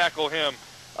going to tackle him,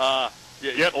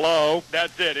 get low.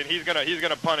 That's it, and he's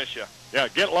gonna punish you. Yeah,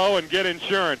 get low and get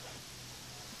insurance.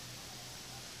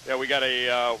 Yeah, we got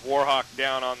a Warhawk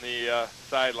down on the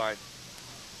sideline.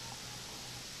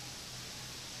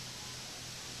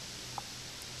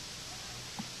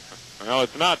 Well,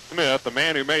 it's not Smith. The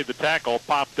man who made the tackle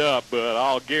popped up, but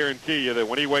I'll guarantee you that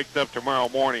when he wakes up tomorrow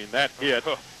morning, that hit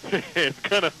is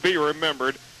going to be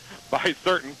remembered by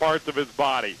certain parts of his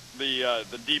body.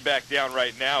 The D-back down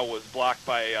right now was blocked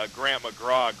by Grant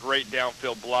McGraw. Great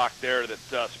downfield block there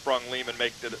that sprung Lehman,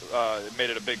 made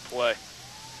it a big play.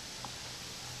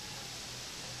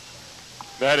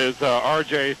 That is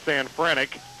R.J.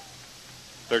 Sanfrenic,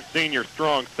 their senior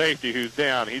strong safety, who's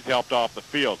down. He's helped off the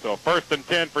field. So 1st and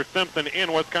 10 for Simpson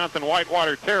in Wisconsin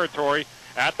Whitewater territory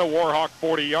at the Warhawk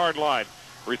 40-yard line.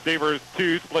 Receivers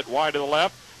 2 split wide to the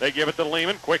left. They give it to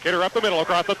Lehman. Quick hitter up the middle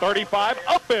across the 35.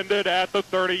 Upended at the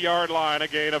 30-yard line. A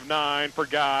gain of 9 for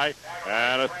Guy.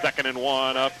 And a 2nd and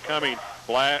 1 upcoming.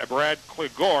 Brad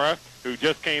Kligora, who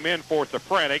just came in for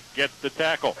Safranek, gets the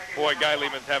tackle. Boy, Guy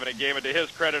Lehman's having a game. And to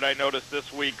his credit, I noticed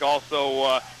this week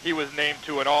also he was named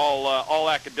to an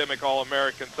all-academic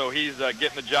All-American. So he's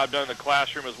getting the job done in the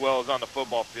classroom as well as on the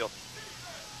football field.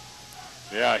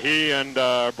 Yeah, he and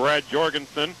Brad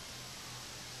Jorgensen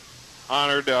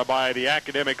honored by the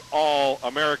academic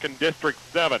All-American District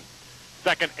 7.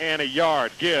 2nd and a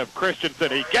yard. Give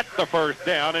Christensen. He gets the first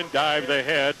down and dives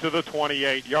ahead to the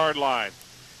 28-yard line.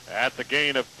 That's a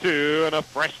gain of 2 and a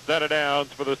fresh set of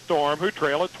downs for the Storm, who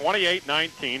trail at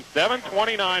 28-19.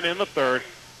 7:29 in the 3rd.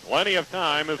 Plenty of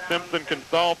time if Simpson can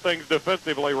solve things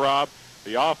defensively, Rob.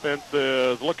 The offense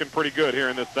is looking pretty good here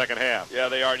in this second half. Yeah,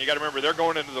 they are. And you got to remember, they're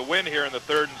going into the win here in the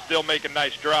 3rd and still making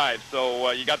nice drives.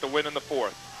 So you got the win in the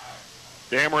 4th.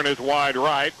 Dameron is wide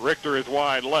right. Richter is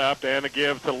wide left. And a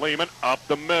give to Lehman up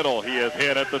the middle. He is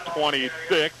hit at the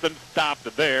 26 and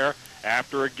stopped there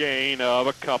after a gain of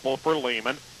a couple for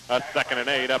Lehman. A 2nd and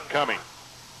 8 upcoming.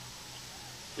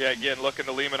 Yeah, again, looking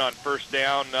to Lehman on first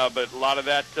down, but a lot of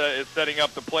that is setting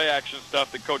up the play action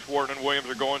stuff that Coach Wharton and Williams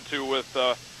are going to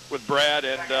with Brad,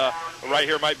 and right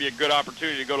here might be a good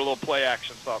opportunity to go to a little play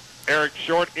action stuff. Eric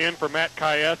Short in for Matt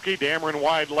Kajewski. Dameron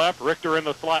wide left. Richter in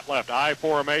the slot left. I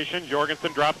formation.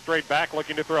 Jorgensen drops straight back,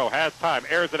 looking to throw. Has time.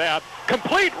 Airs it out.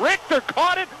 Complete. Richter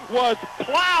caught it. Was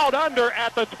plowed under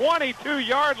at the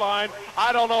 22-yard line.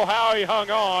 I don't know how he hung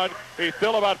on. He's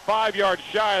still about 5 yards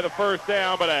shy of the first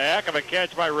down, but a heck of a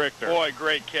catch by Richter. Boy,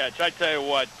 great catch. I tell you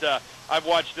what, I've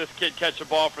watched this kid catch the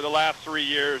ball for the last 3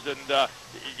 years, and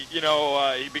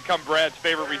he become Brad's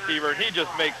favorite receiver, and he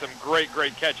just makes some great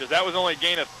catches. That was only a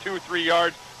gain of 2-3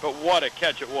 yards, but what a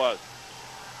catch it was.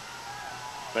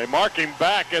 They mark him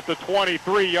back at the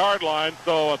 23-yard line,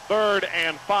 so a 3rd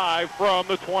and 5 from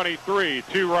the 23.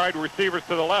 2 wide receivers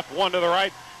to the left, 1 to the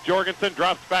right. Jorgensen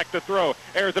drops back to throw,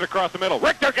 airs it across the middle.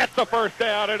 Richter gets the first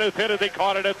down and is hit as he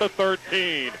caught it at the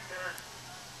 13.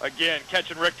 Again,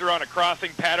 catching Richter on a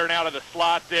crossing pattern out of the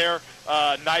slot there.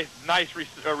 Nice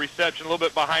reception, a little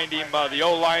bit behind him. The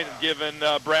O-line is giving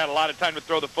Brad a lot of time to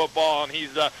throw the football, and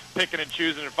he's picking and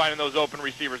choosing and finding those open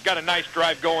receivers. Got a nice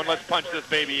drive going. Let's punch this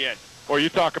baby in. Well, you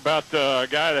talk about a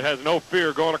guy that has no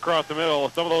fear going across the middle.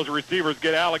 Some of those receivers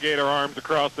get alligator arms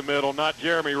across the middle, not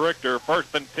Jeremy Richter.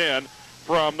 1st and 10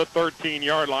 from the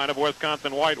 13-yard line of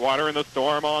Wisconsin Whitewater, and the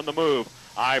Storm on the move.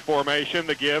 I formation,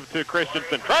 the give to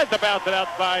Christensen. Tries to bounce it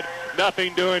outside.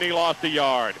 Nothing doing. He lost a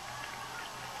yard.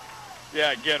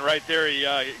 Yeah, again, right there, he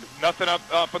nothing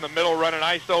up in the middle, running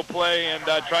ISO play, and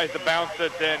tries to bounce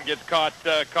it and gets caught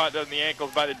in the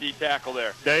ankles by the D tackle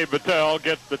there. Dave Battelle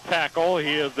gets the tackle.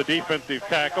 He is the defensive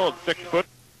tackle at 6 foot.